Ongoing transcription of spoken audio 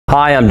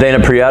Hi, I'm Dana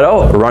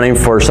Prieto, running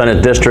for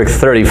Senate District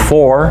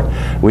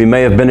 34. We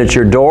may have been at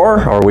your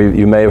door, or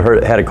you may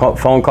have had a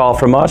phone call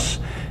from us,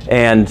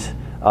 and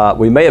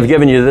we may have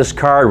given you this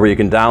card where you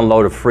can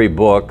download a free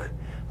book.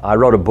 I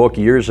wrote a book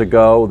years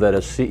ago that a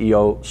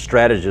CEO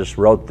strategist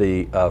wrote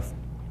the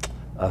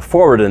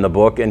forward in the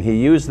book, and he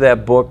used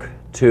that book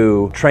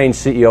to train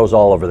CEOs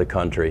all over the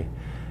country.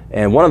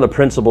 And one of the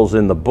principles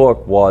in the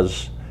book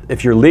was,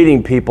 if you're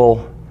leading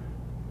people,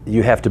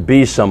 you have to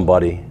be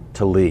somebody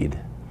to lead.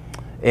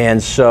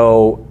 And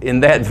so in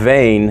that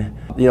vein,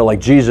 you know, like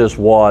Jesus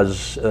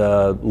was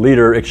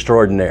leader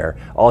extraordinaire.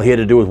 All he had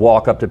to do was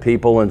walk up to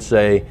people and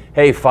say,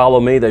 hey, follow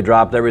me. They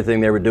dropped everything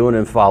they were doing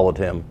and followed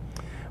him.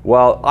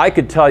 Well, I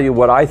could tell you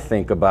what I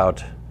think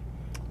about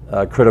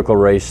critical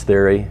race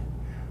theory,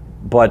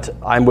 but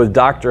I'm with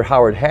Dr.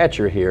 Howard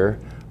Hatcher here,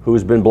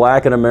 who's been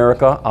black in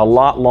America a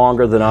lot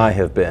longer than I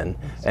have been.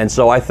 And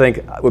so I think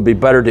it would be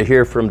better to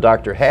hear from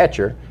Dr.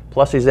 Hatcher,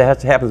 plus he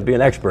happens to be an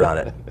expert on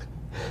it.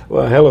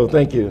 Well, hello,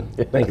 thank you.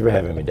 Thank you for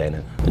having me,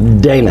 Dana.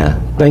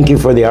 Dana, thank you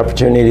for the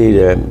opportunity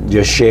to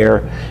just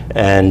share.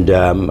 And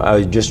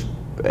I just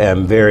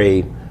am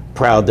very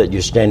proud that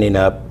you're standing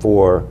up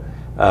for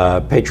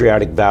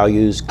patriotic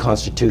values,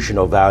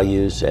 constitutional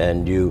values,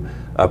 and you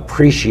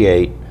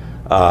appreciate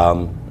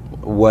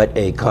what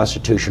a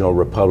constitutional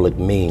republic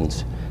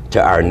means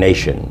to our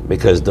nation,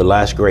 because the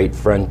last great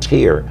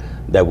frontier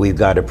that we've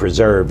got to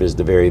preserve is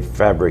the very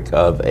fabric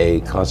of a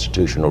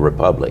constitutional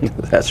republic.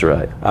 That's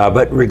right.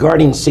 But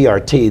regarding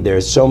CRT,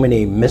 there's so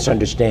many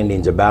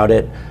misunderstandings about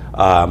it.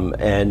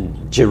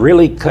 And to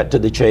really cut to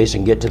the chase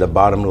and get to the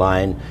bottom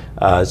line,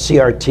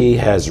 CRT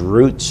has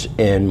roots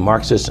in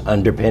Marxist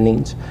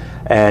underpinnings,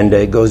 and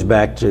it goes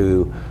back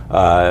to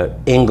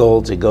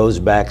Engels, it goes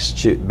back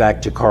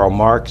to Karl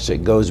Marx,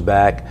 it goes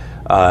back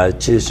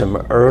to some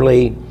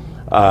early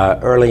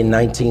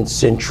 19th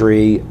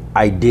century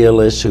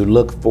idealists who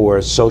look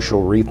for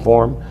social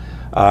reform.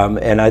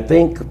 And I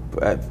think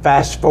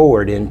fast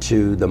forward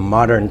into the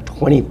modern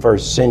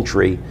 21st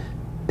century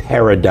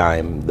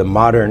paradigm, the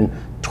modern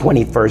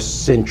 21st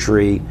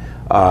century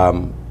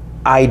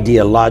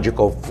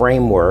ideological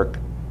framework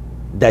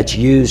that's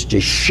used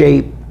to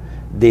shape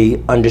the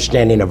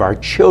understanding of our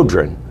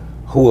children,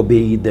 who will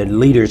be the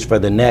leaders for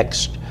the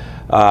next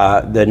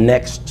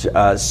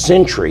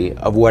century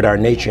of what our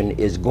nation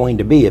is going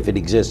to be, if it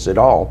exists at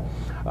all.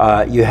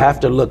 You have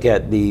to look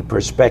at the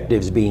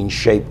perspectives being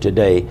shaped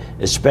today,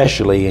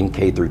 especially in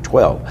K through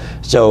 12.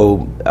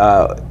 So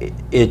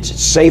it's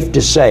safe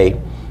to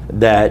say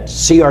that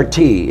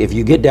CRT, if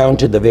you get down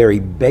to the very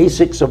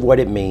basics of what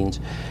it means,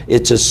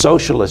 it's a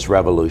socialist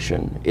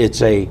revolution,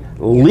 it's a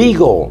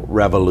legal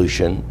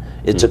revolution,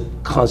 it's a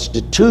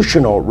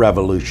constitutional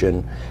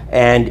revolution,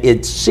 and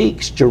it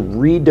seeks to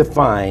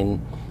redefine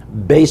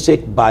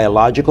basic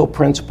biological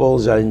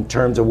principles in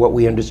terms of what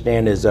we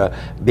understand as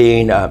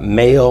being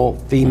male,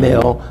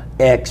 female,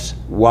 X,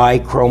 Y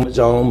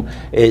chromosome.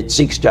 It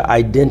seeks to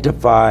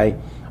identify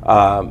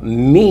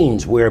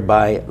means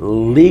whereby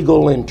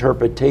legal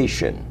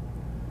interpretation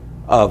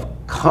of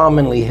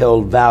commonly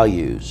held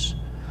values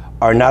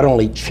are not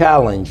only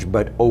challenged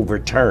but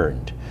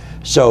overturned.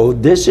 So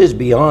this is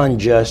beyond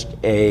just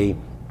a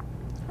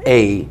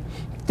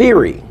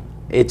theory.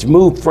 It's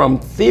moved from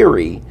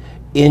theory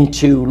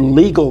into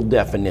legal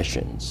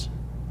definitions.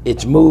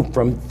 It's moved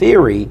from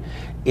theory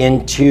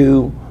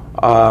into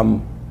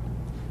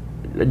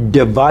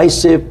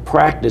divisive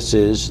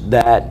practices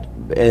that,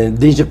 and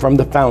these are from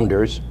the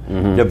founders,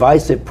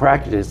 divisive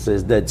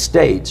practices that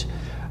states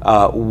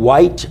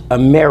white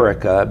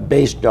America,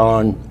 based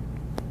on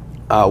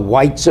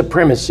white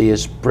supremacy,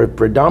 is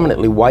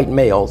predominantly white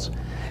males,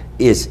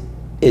 is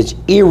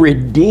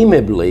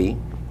irredeemably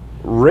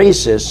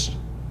racist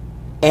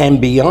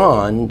and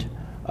beyond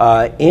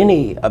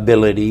any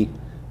ability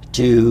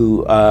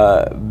to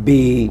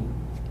be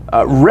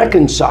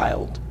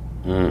reconciled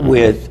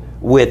with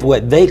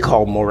what they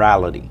call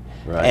morality.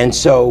 Right. And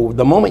so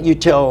the moment you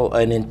tell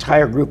an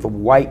entire group of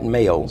white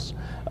males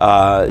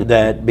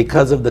that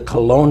because of the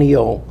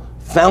colonial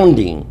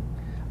founding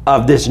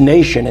of this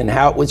nation and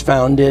how it was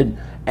founded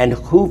and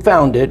who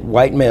founded,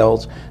 white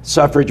males,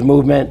 suffrage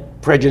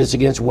movement, prejudice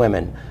against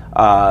women,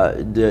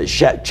 the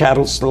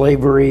chattel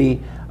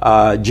slavery,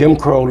 Jim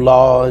Crow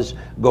laws,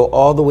 go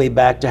all the way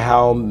back to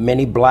how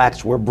many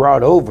blacks were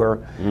brought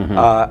over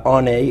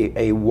on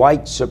a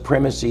white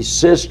supremacy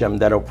system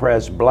that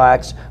oppressed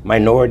blacks,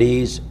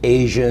 minorities,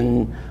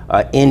 Asian,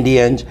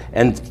 Indians.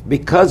 And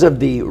because of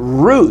the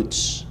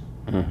roots,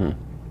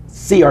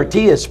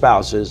 CRT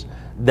espouses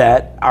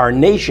that our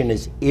nation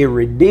is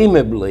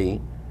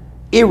irredeemably,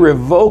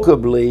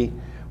 irrevocably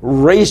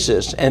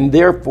racist, and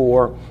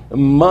therefore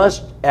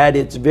must, at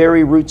its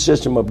very root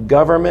system of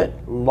government,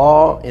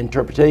 law,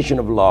 interpretation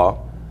of law,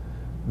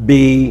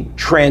 be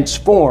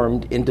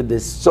transformed into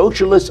this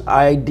socialist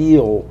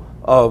ideal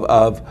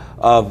of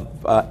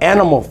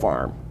animal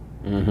farm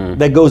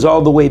that goes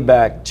all the way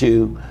back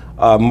to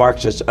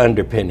Marxist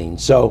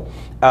underpinnings. So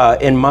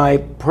in my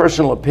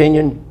personal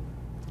opinion,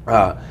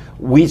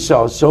 we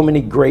saw so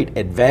many great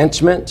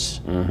advancements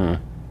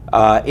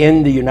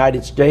in the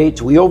United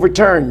States. We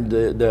overturned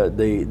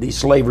the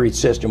slavery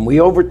system. We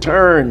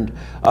overturned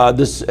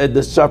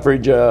the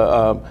suffrage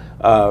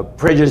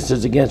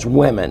prejudices against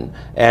women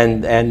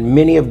and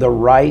many of the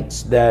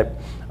rights that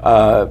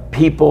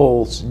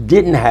people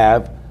didn't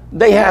have,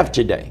 they have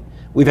today.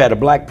 We've had a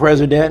black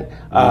president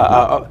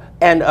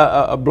and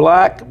a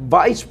black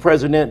vice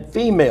president,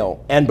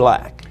 female and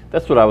black.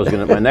 That's what I was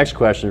going to, my next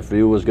question for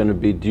you was going to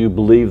be, do you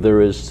believe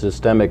there is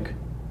systemic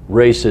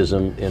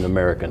racism in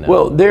America now?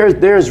 Well,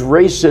 there's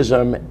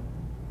racism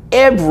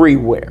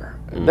everywhere.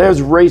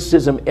 There's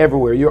racism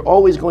everywhere. You're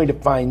always going to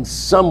find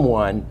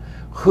someone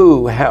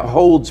who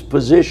holds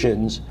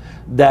positions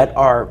that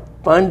are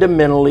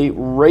fundamentally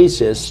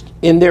racist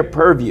in their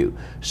purview.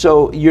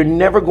 So you're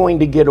never going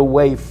to get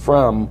away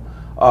from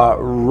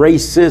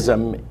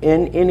racism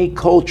in any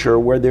culture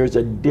where there's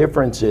a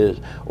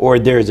differences or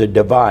there's a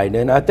divide.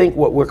 And I think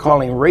what we're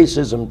calling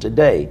racism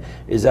today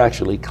is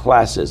actually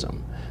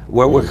classism.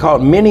 What we're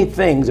calling, many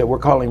things that we're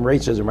calling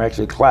racism are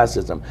actually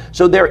classism.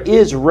 So there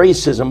is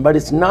racism, but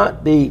it's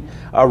not the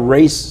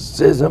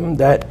racism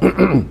that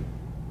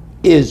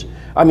is,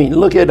 I mean,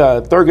 look at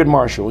Thurgood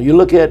Marshall, you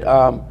look at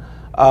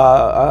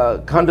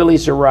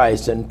Condoleezza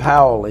Rice and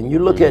Powell, and you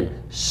look at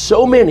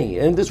so many,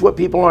 and this is what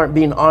people aren't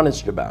being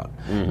honest about.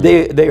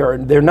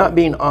 They're not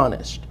being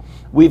honest.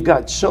 We've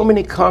got so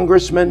many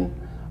congressmen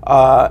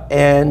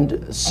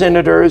and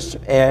senators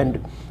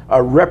and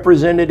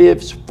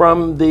representatives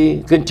from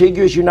the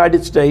contiguous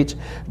United States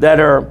that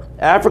are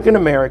African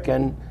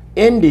American,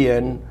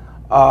 Indian,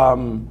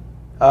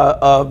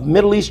 of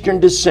Middle Eastern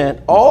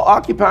descent, all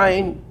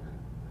occupying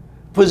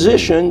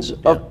positions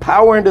of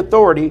power and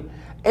authority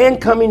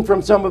and coming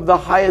from some of the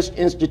highest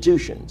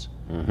institutions,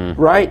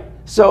 right?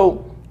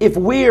 So if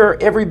we're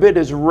every bit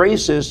as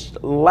racist,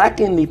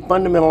 lacking the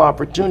fundamental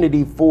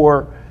opportunity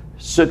for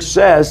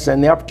success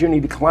and the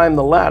opportunity to climb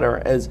the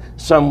ladder as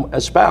some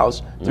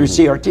espouse through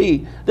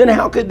CRT, then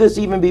how could this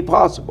even be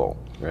possible?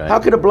 Right. How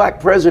could a black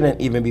president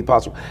even be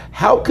possible?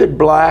 How could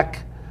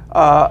black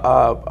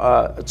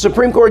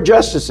Supreme Court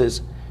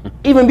justices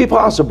even be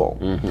possible?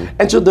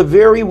 And so the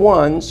very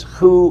ones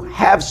who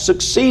have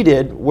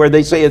succeeded where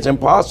they say it's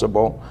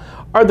impossible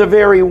are the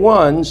very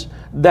ones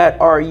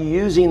that are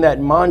using that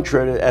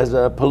mantra as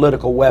a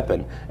political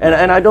weapon.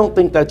 And I don't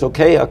think that's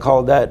okay. I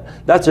call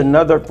that's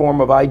another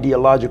form of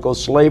ideological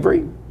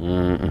slavery.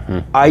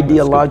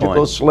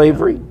 Ideological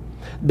slavery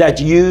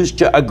that's used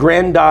to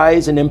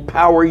aggrandize and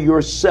empower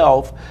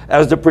yourself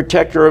as the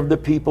protector of the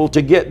people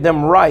to get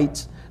them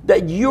rights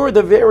that you're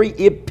the very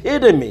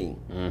epitome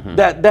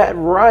that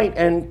right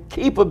and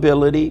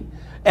capability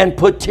and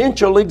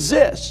potential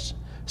exists.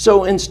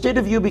 So instead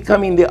of you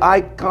becoming the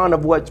icon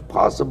of what's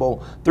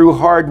possible through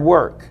hard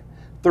work,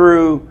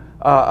 through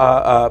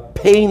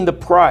paying the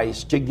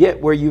price to get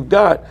where you've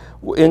got,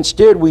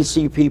 instead we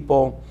see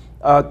people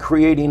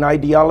creating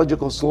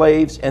ideological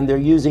slaves, and they're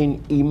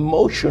using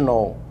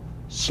emotional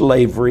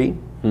slavery,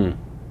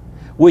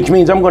 which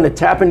means I'm going to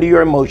tap into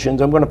your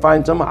emotions. I'm going to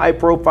find some high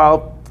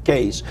profile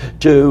case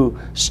to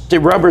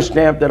rubber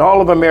stamp that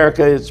all of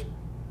America is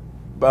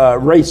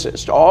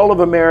racist. All of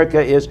America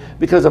is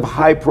because of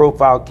high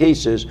profile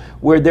cases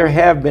where there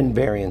have been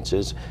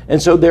variances.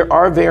 And so there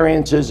are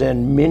variances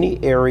in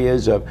many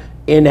areas of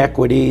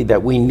inequity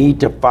that we need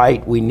to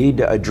fight, we need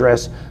to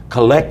address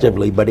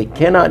collectively, but it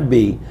cannot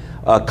be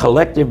a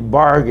collective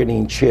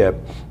bargaining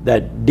chip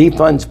that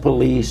defunds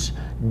police,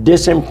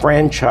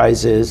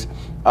 disenfranchises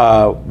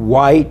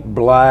white,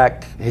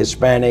 black,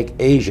 Hispanic,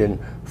 Asian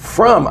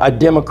from a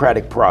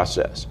democratic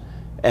process.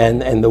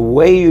 And the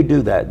way you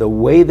do that, the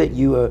way that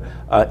you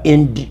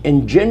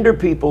engender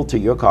people to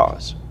your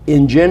cause,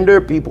 is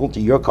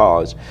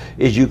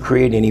you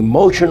create an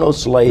emotional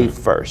slave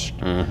first.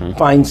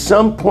 Find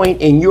some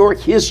point in your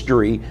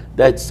history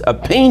that's a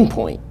pain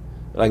point.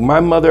 Like my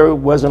mother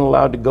wasn't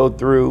allowed to go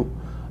through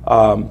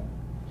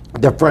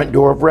the front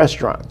door of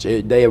restaurants.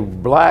 They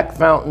have black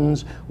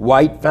fountains,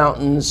 white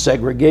fountains,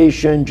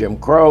 segregation, Jim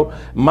Crow.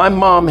 My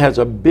mom has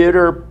a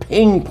bitter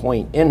pain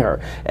point in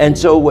her. And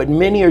so what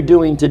many are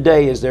doing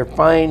today is they're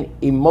finding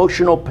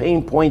emotional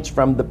pain points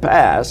from the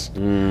past,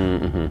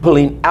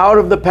 pulling out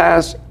of the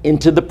past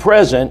into the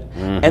present.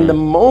 And the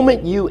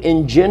moment you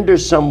engender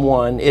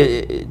someone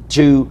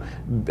to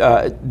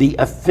the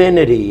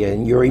affinity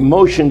and your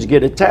emotions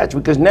get attached,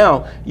 because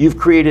now you've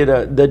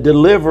created the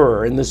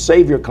deliverer and the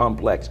savior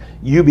complex.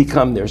 You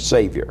become their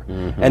savior.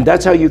 And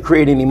that's how you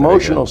create an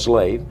emotional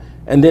slave.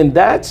 And then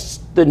that's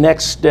the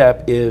next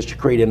step, is to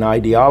create an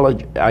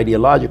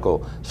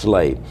ideological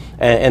slave.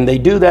 And they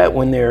do that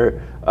when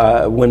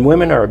when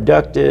women are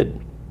abducted.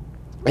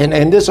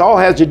 And this all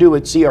has to do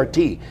with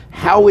CRT,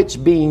 how it's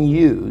being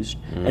used,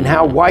 and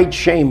how white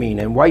shaming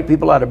and white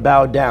people ought to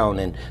bow down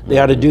and they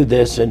ought to do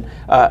this. And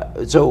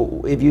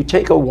so if you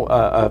take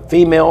a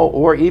female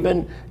or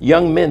even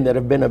young men that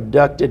have been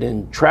abducted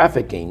in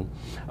trafficking,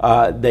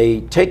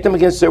 they take them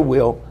against their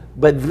will,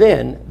 but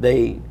then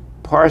they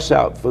parse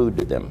out food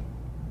to them.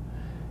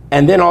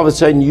 And then all of a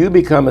sudden you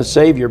become a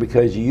savior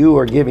because you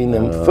are giving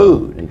them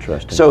food.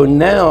 Interesting. So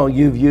now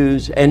you've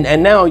used, and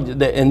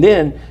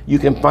then you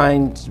can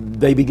find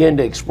they begin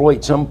to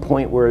exploit some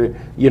point where,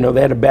 you know,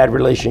 they had a bad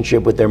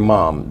relationship with their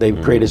mom. They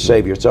create a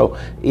savior. So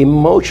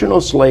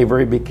emotional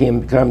slavery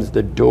becomes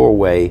the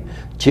doorway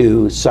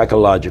to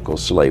psychological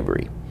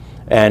slavery.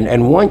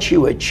 And once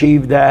you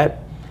achieve that,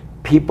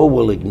 people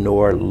will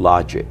ignore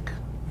logic.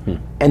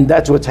 And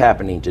that's what's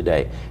happening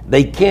today.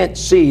 They can't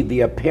see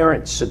the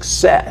apparent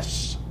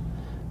success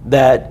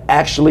that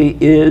actually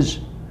is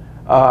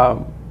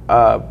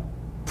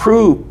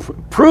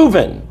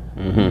proven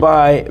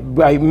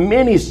by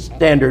many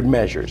standard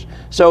measures.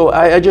 So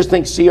I just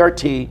think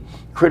CRT,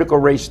 critical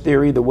race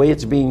theory, the way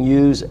it's being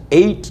used,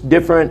 8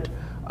 different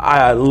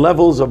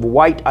levels of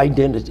white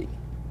identity.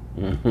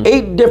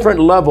 8 different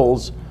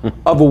levels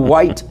of a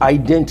white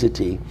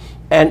identity,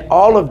 and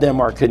all of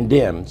them are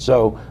condemned.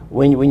 So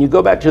when you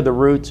go back to the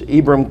roots,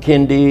 Ibram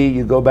Kendi,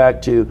 you go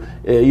back to,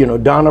 you know,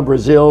 Donna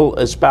Brazile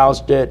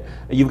espoused it.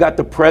 You've got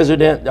the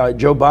president,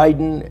 Joe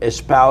Biden,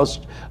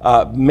 espoused,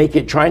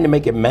 trying to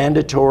make it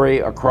mandatory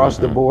across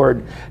the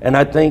board. And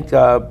I think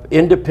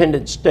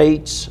independent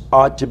states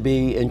ought to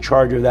be in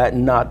charge of that,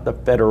 not the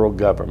federal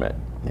government.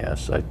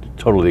 Yes, I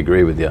totally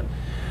agree with you.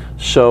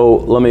 So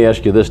let me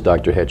ask you this,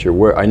 Dr.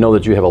 Hetcher. I know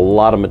that you have a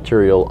lot of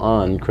material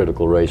on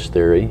critical race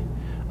theory.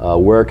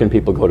 Where can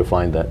people go to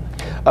find that?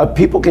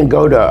 People can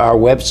go to our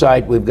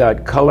website. We've got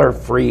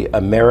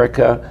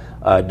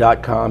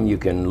colorfreeamerica.com. You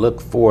can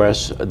look for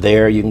us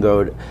there. You can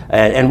go,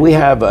 and we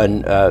have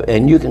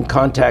and you can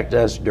contact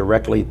us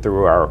directly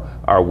through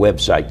our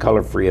website,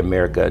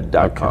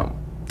 colorfreeamerica.com.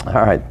 Okay.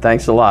 All right,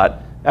 thanks a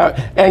lot.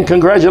 And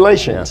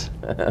congratulations.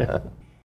 Yeah.